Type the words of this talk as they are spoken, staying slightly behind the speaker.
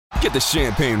Get the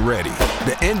champagne ready.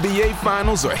 The NBA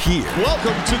Finals are here.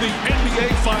 Welcome to the NBA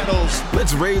Finals.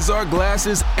 Let's raise our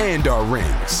glasses and our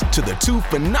rings to the two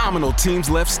phenomenal teams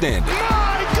left standing.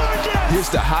 My goodness! Here's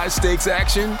to high-stakes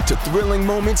action, to thrilling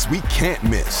moments we can't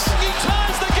miss. He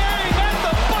ties the game at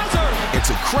the buzzer! And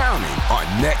to crowning our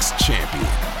next champion.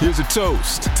 Here's a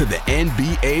toast to the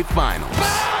NBA Finals.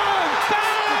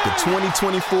 The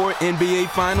 2024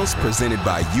 NBA Finals, presented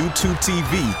by YouTube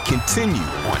TV, continue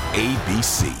on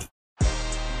ABC.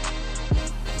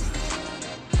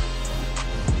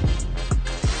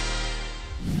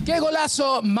 Que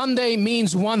Golazo Monday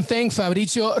means one thing.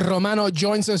 Fabrizio Romano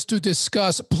joins us to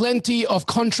discuss plenty of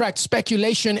contract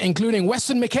speculation, including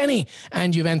Weston Mckennie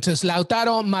and Juventus,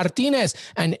 Lautaro Martinez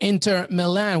and Inter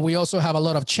Milan. We also have a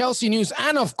lot of Chelsea news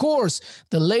and, of course,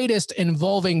 the latest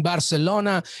involving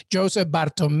Barcelona, Josep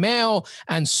Bartomeu,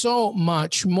 and so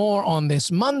much more on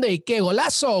this Monday. Que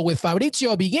Golazo with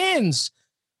Fabrizio begins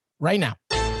right now.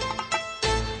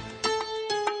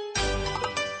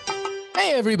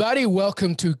 Hey, everybody.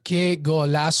 Welcome to Que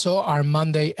Golazo, our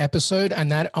Monday episode.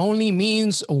 And that only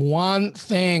means one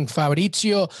thing.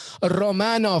 Fabrizio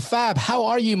Romano. Fab, how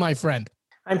are you, my friend?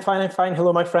 I'm fine.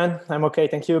 Hello, my friend. I'm okay.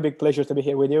 Thank you. Big pleasure to be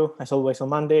here with you, as always, on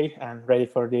Monday, and ready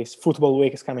for this football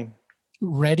week is coming.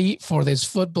 Ready for this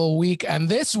football week. And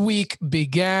this week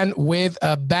began with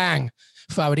a bang.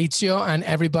 Fabrizio and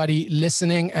everybody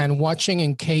listening and watching,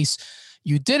 in case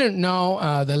you didn't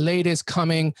know, the latest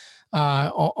coming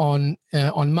on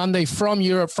Monday from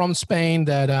Europe, from Spain,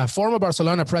 that former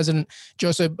Barcelona president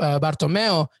Josep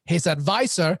Bartomeu, his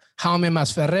advisor Jaume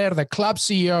Masferrer, the club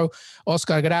CEO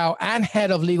Oscar Grau, and head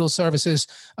of legal services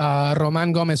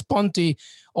Roman Gomez Ponti,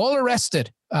 all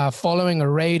arrested following a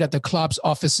raid at the club's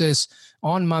offices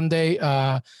on Monday.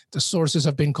 The sources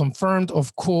have been confirmed.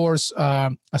 Of course,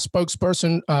 a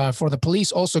spokesperson for the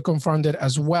police also confirmed it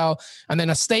as well. And then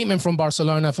a statement from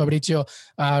Barcelona, Fabrizio,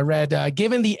 read,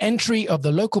 given the entry of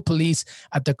the local police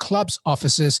at the club's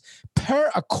offices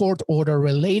per a court order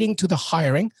relating to the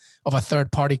hiring of a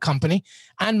third-party company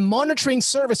and monitoring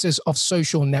services of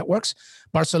social networks,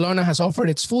 Barcelona has offered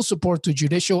its full support to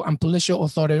judicial and political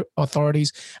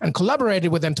authorities and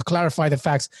collaborated with them to clarify the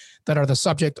facts that are the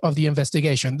subject of the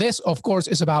investigation. This, of course,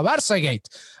 is about Barçagate,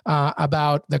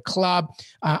 about the club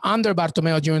under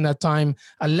Bartomeu during that time,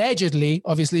 allegedly,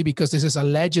 obviously, because this is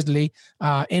allegedly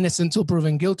innocent until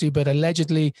proven guilty, but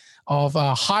allegedly of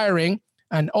hiring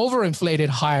an overinflated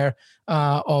hire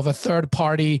of a third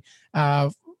party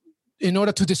in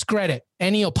order to discredit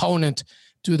any opponent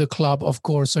to the club, of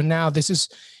course. So now this is,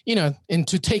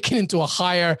 taken into a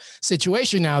higher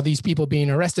situation now, these people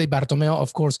being arrested, Bartomeu,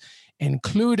 of course,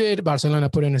 included. Barcelona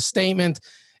put in a statement.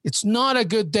 It's not a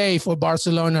good day for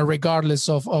Barcelona, regardless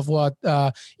of what,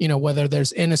 whether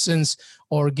there's innocence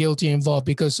or guilty involved,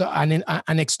 because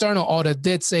an external audit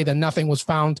did say that nothing was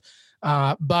found.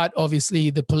 But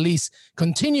obviously the police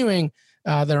continuing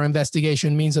their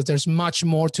investigation means that there's much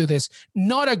more to this.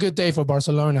 Not a good day for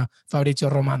Barcelona, Fabrizio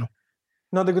Romano.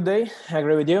 Not a good day. I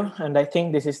agree with you. And I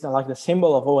think this is the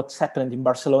symbol of what's happened in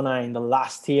Barcelona in the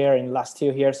last year, in the last 2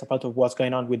 years, about of what's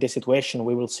going on with this situation.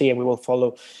 We will see and we will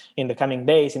follow in the coming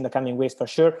days, in the coming weeks for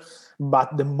sure.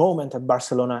 But the moment at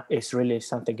Barcelona is really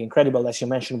something incredible, as you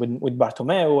mentioned, with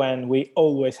Bartomeu. And we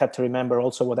always have to remember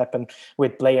also what happened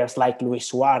with players like Luis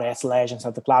Suarez, legends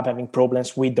of the club, having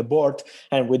problems with the board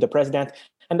and with the president.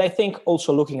 And I think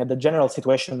also looking at the general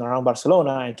situation around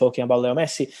Barcelona and talking about Leo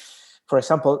Messi, for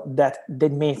example, that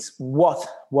means what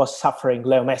was suffering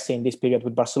Leo Messi in this period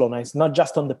with Barcelona. It's not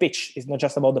just on the pitch. It's not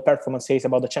just about the performances,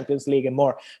 about the Champions League and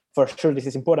more. For sure, this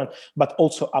is important, but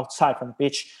also outside from the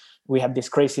pitch. We have this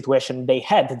crazy situation. They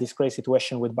had this crazy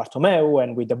situation with Bartomeu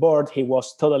and with the board. He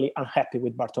was totally unhappy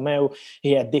with Bartomeu.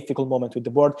 He had a difficult moment with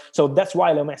the board. So that's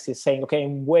why Leo Messi is saying, okay,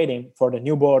 I'm waiting for the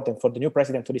new board and for the new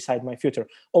president to decide my future.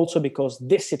 Also because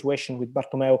this situation with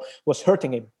Bartomeu was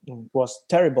hurting him, was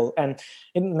terrible. And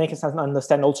it makes us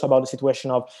understand also about the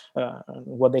situation of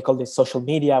what they call this social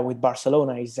media with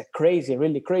Barcelona. It's a crazy,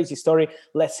 really crazy story.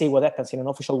 Let's see what happens in an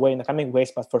official way in the coming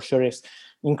weeks. But for sure, it's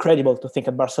incredible to think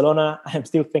of Barcelona. I'm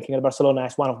still thinking of Barcelona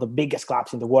as one of the biggest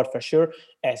clubs in the world for sure,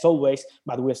 as always.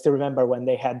 But we still remember when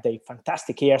they had the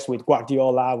fantastic years with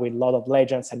Guardiola, with a lot of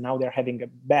legends, and now they're having a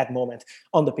bad moment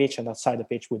on the pitch and outside the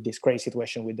pitch with this crazy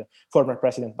situation with the former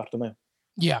president Bartomeu.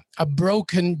 Yeah, a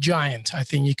broken giant, I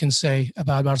think you can say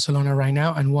about Barcelona right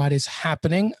now and what is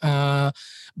happening.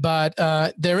 But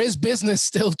there is business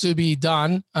still to be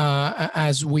done,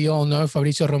 as we all know,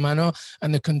 Fabrizio Romano,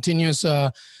 and the continuous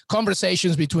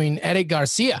conversations between Eric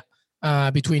Garcia,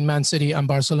 between Man City and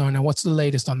Barcelona. What's the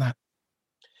latest on that?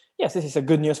 Yes, this is a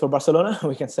good news for Barcelona,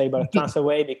 we can say, but a transfer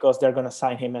way, because they're going to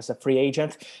sign him as a free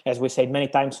agent. As we said many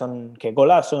times on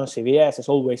Golazo, on CBS, as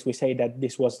always, we say that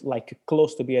this was like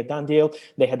close to be a done deal.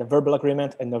 They had a verbal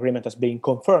agreement, and the agreement has been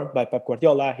confirmed by Pep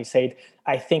Guardiola. He said,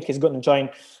 I think he's going to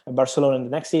join Barcelona in the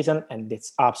next season, and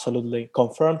it's absolutely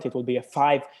confirmed. It will be a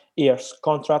 5 years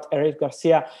contract. Eric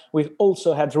Garcia, we've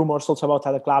also had rumors also about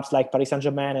other clubs like Paris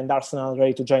Saint-Germain and Arsenal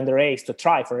ready to join the race to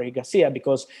try for Eric Garcia,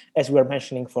 because as we were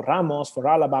mentioning for Ramos, for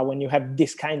Alaba, when you have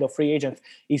this kind of free agent,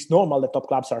 it's normal that top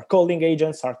clubs are calling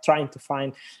agents, are trying to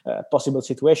find a possible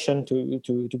situation to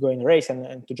go in the race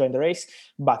and to join the race.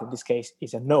 But in this case,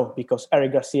 it's a no, because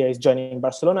Eric Garcia is joining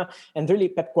Barcelona, and really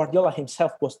Pep Guardiola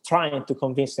himself was trying to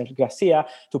convince Eric Garcia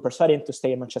to persuade him to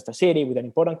stay in Manchester City with an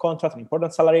important contract, an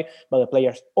important salary, but the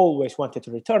players always wanted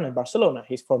to return in Barcelona,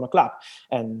 his former club,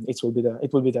 and it will be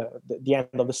the end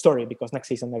of the story, because next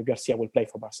season Eric Garcia will play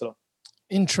for Barcelona.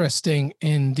 Interesting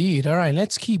indeed. All right,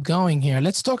 let's keep going here.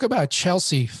 Let's talk about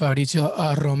Chelsea, Fabrizio.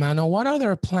 Romano, what are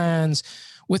their plans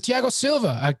with Thiago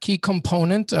Silva, a key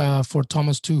component for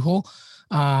Thomas Tuchel,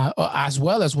 as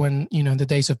well as when, in the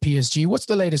days of PSG? What's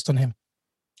the latest on him?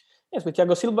 Yes, with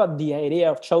Thiago Silva, the idea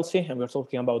of Chelsea, and we're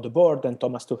talking about the board and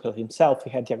Thomas Tuchel himself, he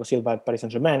had Thiago Silva at Paris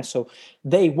Saint-Germain, so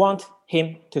they want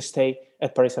him to stay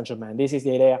at Paris Saint-Germain. This is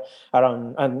the idea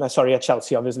at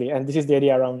Chelsea, obviously. And this is the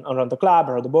idea around the club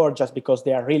or the board, just because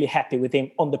they are really happy with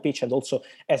him on the pitch and also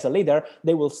as a leader.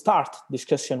 They will start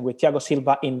discussion with Thiago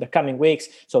Silva in the coming weeks.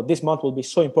 So this month will be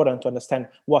so important to understand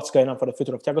what's going on for the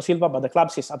future of Thiago Silva. But the club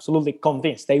is absolutely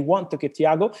convinced. They want to keep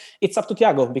Thiago. It's up to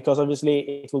Thiago, because obviously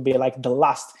it will be like the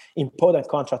last important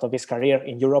contract of his career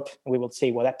in Europe. We will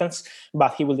see what happens.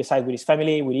 But he will decide with his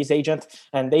family, with his agent.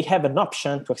 And they have an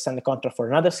option to extend the contract for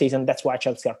another season. That's why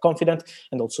Chelsea are confident,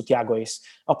 and also Thiago is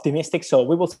optimistic. So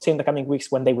we will see in the coming weeks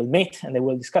when they will meet and they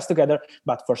will discuss together.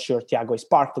 But for sure, Thiago is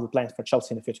part of the plans for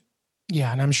Chelsea in the future.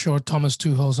 Yeah, and I'm sure Thomas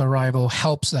Tuchel's arrival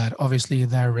helps that, obviously,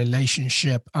 their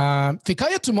relationship.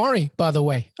 Fikayo Tomori, by the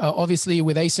way, obviously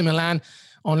with AC Milan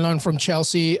on loan from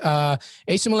Chelsea.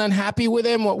 AC Milan happy with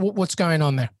him? What's going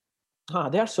on there?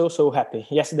 They are so happy.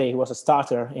 Yesterday, he was a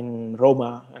starter in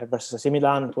Roma versus AC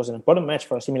Milan. It was an important match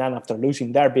for AC Milan after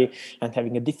losing Derby and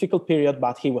having a difficult period,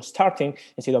 but he was starting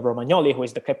instead of Romagnoli, who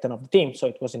is the captain of the team. So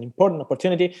it was an important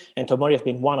opportunity, and Tomori has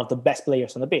been one of the best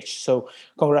players on the pitch. So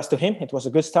congrats to him. It was a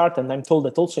good start, and I'm told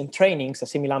that also in trainings,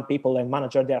 AC Milan people and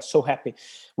manager, they are so happy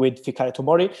with Fikayo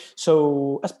Tomori.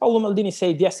 So as Paolo Maldini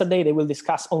said yesterday, they will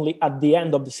discuss only at the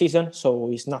end of the season. So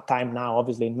it's not time now,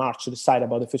 obviously in March, to decide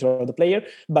about the future of the player,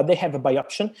 but they have a buy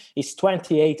option. It's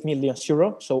 28 million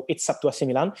euro, so it's up to AC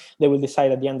Milan. They will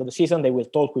decide at the end of the season. They will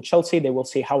talk with Chelsea. They will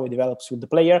see how it develops with the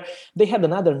player. They had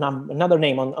another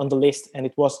name on the list, and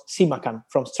it was Simakan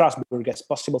from Strasbourg as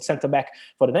possible centre-back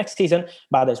for the next season.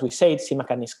 But as we said,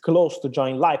 Simakan is close to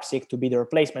join Leipzig to be the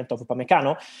replacement of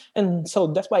Upamecano. And so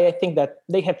that's why I think that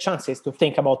they have chances to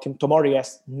think about Tomori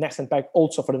as next centre-back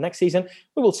also for the next season.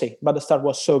 We will see. But the start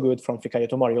was so good from Fikayo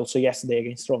Tomori also yesterday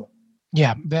against Roma.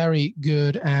 Yeah, very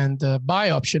good. And the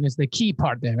buy option is the key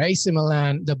part there. AC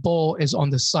Milan, the ball is on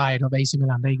the side of AC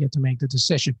Milan. They get to make the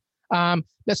decision.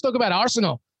 Let's talk about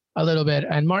Arsenal a little bit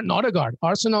and Martin Odegaard.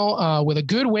 Arsenal with a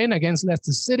good win against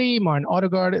Leicester City. Martin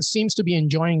Odegaard seems to be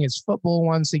enjoying his football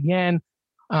once again.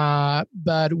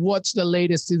 But what's the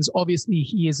latest, since obviously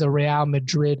he is a Real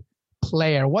Madrid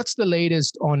player? What's the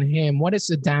latest on him? What is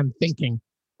Zidane thinking?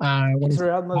 He's a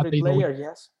Real Madrid player,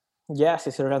 yes. Yes,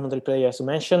 it's a Real Madrid player, as you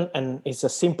mentioned, and it's a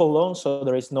simple loan, so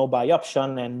there is no buy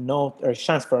option and no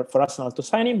chance for Arsenal to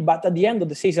sign him. But at the end of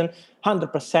the season,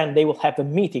 100% they will have a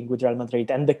meeting with Real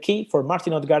Madrid. And the key for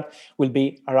Martin Odegaard will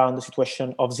be around the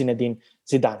situation of Zinedine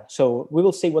Zidane. So we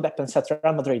will see what happens at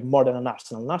Real Madrid more than an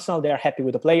Arsenal. In Arsenal, they are happy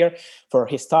with the player for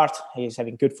his start. He's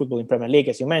having good football in Premier League,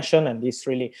 as you mentioned, and he's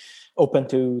really open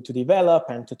to develop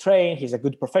and to train. He's a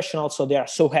good professional, so they are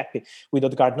so happy with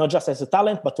Odegaard, not just as a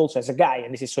talent, but also as a guy.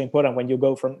 And this is so important when you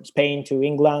go from Spain to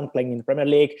England, playing in the Premier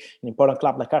League. An important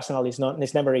club like Arsenal is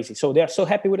never easy. So they are so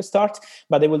happy with the start,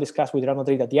 but they will discuss with Real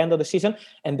Madrid at the end of the season,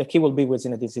 and the key will be with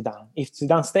Zinedine Zidane. If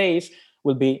Zidane stays,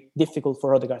 will be difficult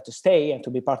for Odegaard to stay and to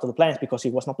be part of the plans because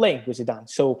he was not playing with Zidane.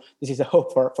 So this is a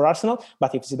hope for Arsenal.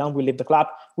 But if Zidane will leave the club,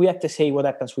 we have to see what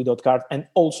happens with Odegaard and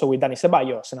also with Dani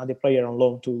Ceballos, another player on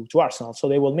loan to Arsenal. So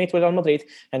they will meet with Real Madrid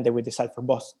and they will decide for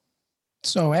both.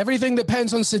 So everything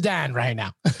depends on Zidane right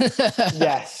now.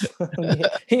 Yes,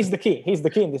 he's the key. He's the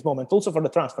key in this moment, also for the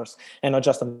transfers and not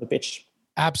just on the pitch.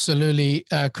 Absolutely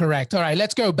correct. All right,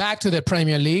 let's go back to the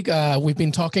Premier League. We've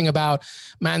been talking about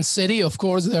Man City. Of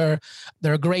course, they're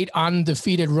a great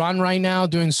undefeated run right now,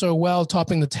 doing so well,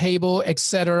 topping the table,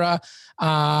 etc.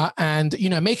 And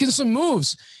making some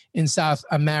moves in South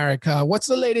America. What's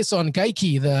the latest on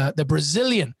Gaiki, the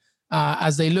Brazilian,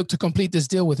 as they look to complete this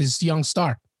deal with his young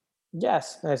star?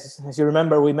 Yes, as you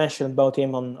remember, we mentioned about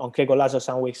him on Que Golazo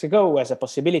some weeks ago as a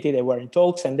possibility. They were in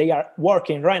talks, and they are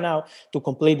working right now to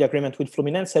complete the agreement with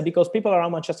Fluminense, because people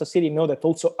around Manchester City know that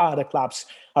also other clubs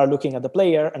are looking at the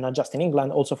player, and not just in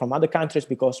England, also from other countries,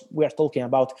 because we are talking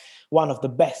about one of the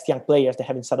best young players they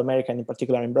have in South America, and in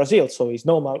particular in Brazil. So it's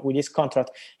normal with this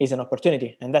contract is an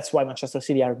opportunity. And that's why Manchester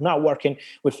City are now working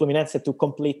with Fluminense to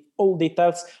complete all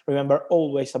details. Remember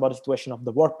always about the situation of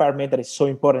the work permit that is so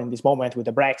important in this moment with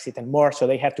the Brexit and more. So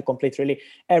they have to complete really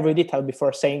every detail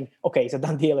before saying, okay, it's a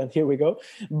done deal and here we go.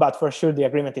 But for sure, the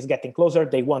agreement is getting closer.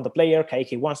 They want the player.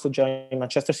 Kaiki wants to join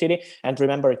Manchester City. And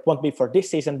remember, it won't be for this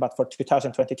season, but for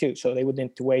 2022. So they would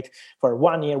need to wait for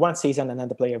 1 year, one season, and then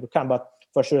the player will come. But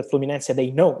for sure, at Fluminense, they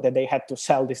know that they had to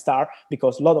sell the star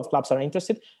because a lot of clubs are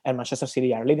interested, and Manchester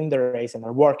City are leading the race and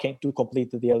are working to complete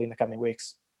the deal in the coming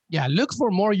weeks. Yeah, look for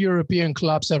more European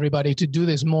clubs, everybody, to do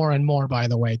this more and more, by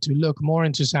the way, to look more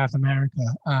into South America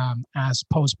as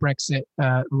post-Brexit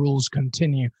rules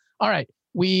continue. All right,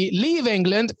 we leave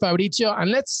England, Fabrizio,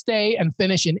 and let's stay and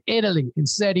finish in Italy, in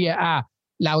Serie A.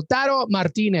 Lautaro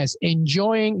Martinez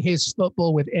enjoying his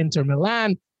football with Inter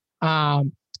Milan.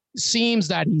 Seems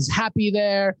that he's happy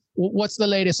there. What's the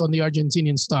latest on the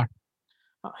Argentinian star?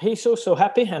 He's so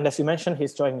happy, and as you mentioned,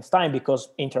 he's enjoying his time because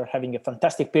Inter having a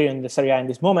fantastic period in the Serie A in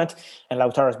this moment, and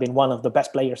Lautaro has been one of the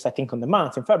best players, I think, on the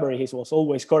month. In February, he was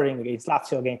always scoring against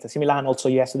Lazio, against AC Milan. Also,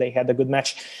 yesterday, he had a good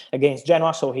match against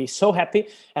Genoa, so he's so happy,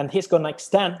 and he's going to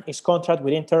extend his contract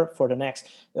with Inter for the next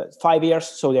 5 years,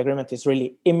 so the agreement is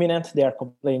really imminent. They are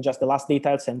completing just the last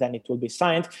details, and then it will be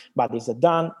signed, but it's a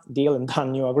done deal and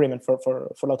done new agreement for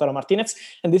Lautaro Martinez.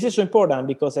 And this is so important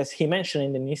because, as he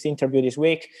mentioned in his interview this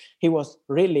week, he was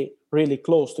really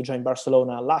close to join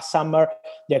Barcelona last summer.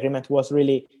 The agreement was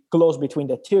really close between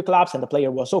the two clubs, and the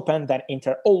player was open. That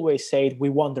Inter always said, we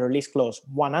want the release clause,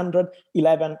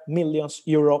 111 million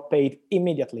euro paid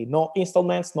immediately. No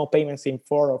installments, no payments in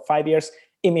 4 or 5 years,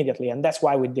 immediately. And that's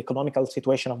why with the economical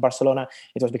situation of Barcelona,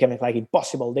 it was becoming like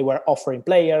impossible. They were offering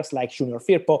players like Junior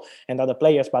Firpo and other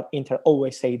players, but Inter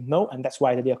always said no, and that's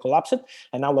why the deal collapsed.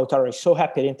 And now Lautaro is so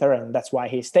happy at Inter, and that's why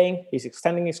he's staying. He's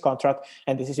extending his contract,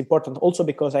 and this is important also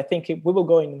because I think we will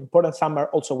go in an important summer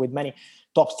also with many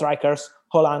top strikers,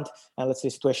 Holland, and let's say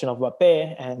the situation of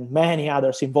Mbappe and many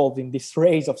others involved in this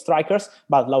race of strikers,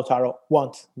 but Lautaro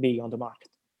won't be on the market.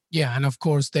 Yeah, and of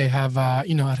course they have,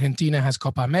 Argentina has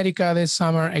Copa America this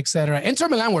summer, etc. Inter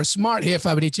Milan were smart here,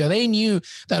 Fabrizio. They knew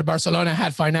that Barcelona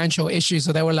had financial issues,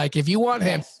 so they were like, if you want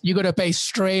him, you got to pay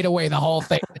straight away the whole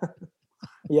thing.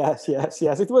 Yes.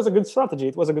 It was a good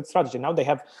strategy. Now they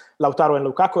have Lautaro and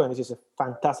Lukaku, and this is a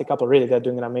fantastic couple. Really, they're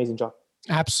doing an amazing job.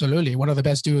 Absolutely. One of the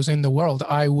best duos in the world,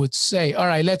 I would say. All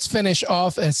right, let's finish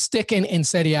off sticking in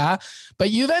Serie A. But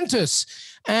Juventus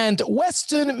and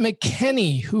Weston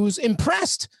Mckennie, who's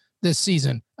impressed this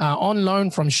season on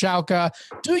loan from Schalke.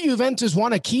 Do Juventus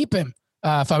want to keep him,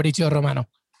 Fabrizio Romano?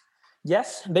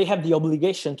 Yes, they have the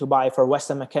obligation to buy for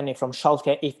Weston Mckennie from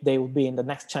Schalke if they will be in the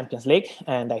next Champions League,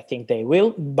 and I think they will,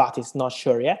 but it's not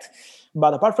sure yet.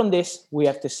 But apart from this, we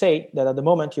have to say that at the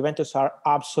moment, Juventus are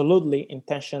absolutely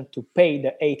intention to pay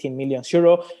the 18 million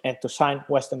euro and to sign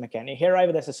Weston Mckennie. He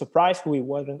arrived as a surprise. We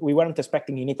weren't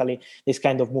expecting in Italy this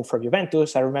kind of move for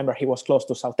Juventus. I remember he was close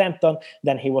to Southampton,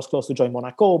 then he was close to join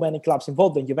Monaco. Many clubs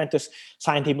involved, and Juventus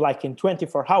signed him like in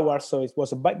 24 hours. So it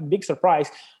was a big surprise.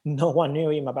 No one knew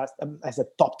him as a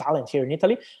top talent here in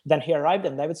Italy. Then he arrived,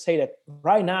 and I would say that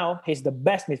right now he's the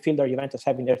best midfielder Juventus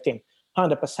have in their team.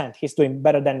 100%. He's doing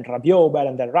better than Rabiot,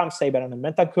 better than Ramsey, better than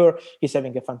Bentancur. He's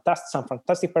having some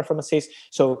fantastic performances.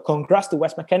 So congrats to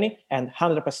Wes Mckennie, and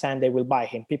 100% they will buy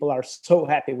him. People are so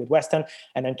happy with Weston,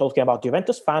 and I'm talking about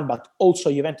Juventus fan, but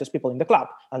also Juventus people in the club.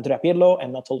 Andrea Pirlo,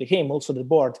 and not only him, also the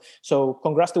board. So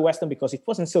congrats to Weston, because it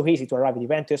wasn't so easy to arrive at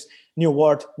Juventus. New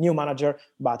ward, new manager,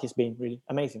 but he's been really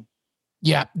amazing.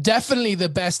 Yeah, definitely the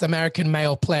best American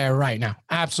male player right now.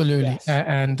 Absolutely. Yes.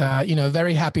 And,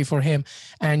 very happy for him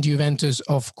and Juventus,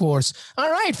 of course. All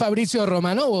right, Fabrizio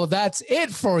Romano. Well, that's it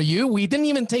for you. We didn't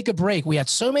even take a break. We had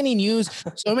so many news,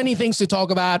 so many things to talk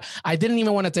about. I didn't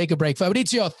even want to take a break.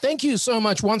 Fabrizio, thank you so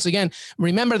much once again.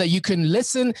 Remember that you can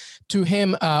listen to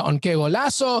him on Que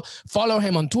Golazo, follow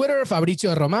him on Twitter,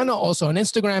 Fabrizio Romano, also on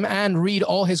Instagram, and read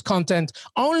all his content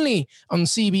only on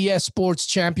CBS Sports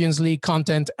Champions League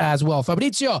content as well.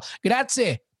 Fabrizio,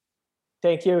 grazie.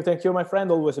 Thank you, my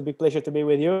friend. Always a big pleasure to be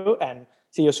with you, and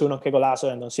see you soon on Que Golazo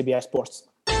and on CBS Sports.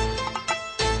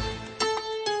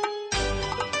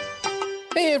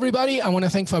 Hey, everybody. I want to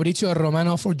thank Fabrizio and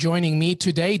Romano for joining me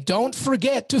today. Don't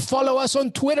forget to follow us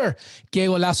on Twitter, Que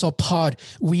Golazo Pod.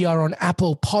 We are on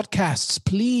Apple Podcasts.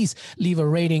 Please leave a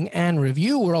rating and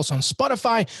review. We're also on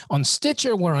Spotify, on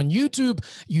Stitcher. We're on YouTube,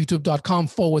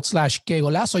 youtube.com/Que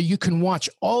Golazo. You can watch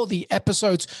all the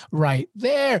episodes right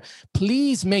there.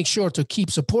 Please make sure to keep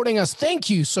supporting us. Thank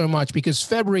you so much, because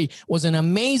February was an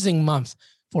amazing month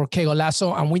for Que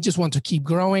Golazo, and we just want to keep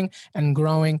growing and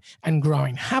growing and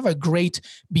growing. Have a great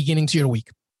beginning to your week.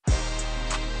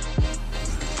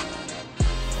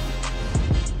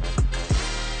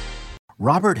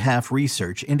 Robert Half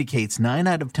research indicates 9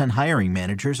 out of 10 hiring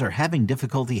managers are having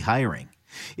difficulty hiring.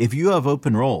 If you have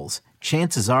open roles,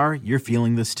 chances are you're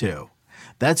feeling this too.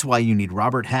 That's why you need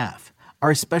Robert Half.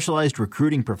 Our specialized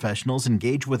recruiting professionals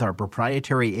engage with our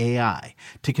proprietary AI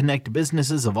to connect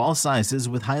businesses of all sizes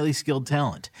with highly skilled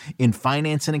talent in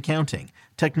finance and accounting,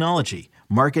 technology,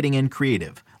 marketing and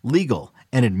creative, legal,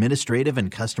 and administrative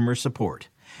and customer support.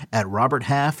 At Robert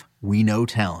Half, we know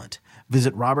talent.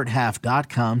 Visit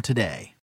roberthalf.com today.